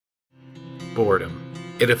Boredom.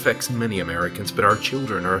 It affects many Americans, but our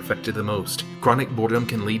children are affected the most. Chronic boredom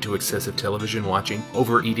can lead to excessive television watching,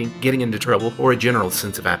 overeating, getting into trouble, or a general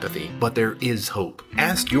sense of apathy. But there is hope.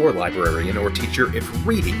 Ask your librarian or teacher if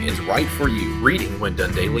reading is right for you. Reading, when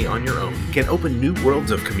done daily on your own, can open new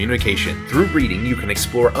worlds of communication. Through reading, you can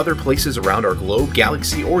explore other places around our globe,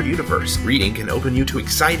 galaxy, or universe. Reading can open you to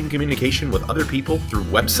exciting communication with other people through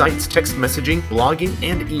websites, text messaging, blogging,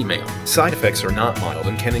 and email. Side effects are not mild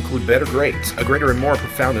and can include better grades, a greater and more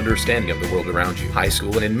profound understanding of the world around you, high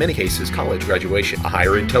school and in many cases college graduation, a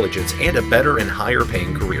higher intelligence, and a better and higher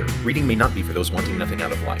paying career. Reading may not be for those wanting nothing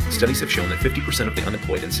out of life. Studies have shown that 50% of the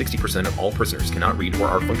unemployed and 60% of all prisoners cannot read or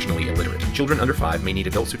are functionally illiterate. Children under 5 may need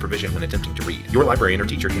adult supervision when attempting to read. Your librarian or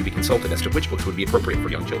teacher can be consulted as to which books would be appropriate for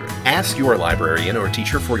young children. Ask your librarian or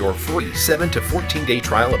teacher for your free 7 to 14-day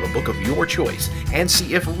trial of a book of your choice and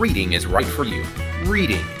see if reading is right for you.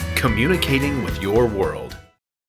 Reading, communicating with your world.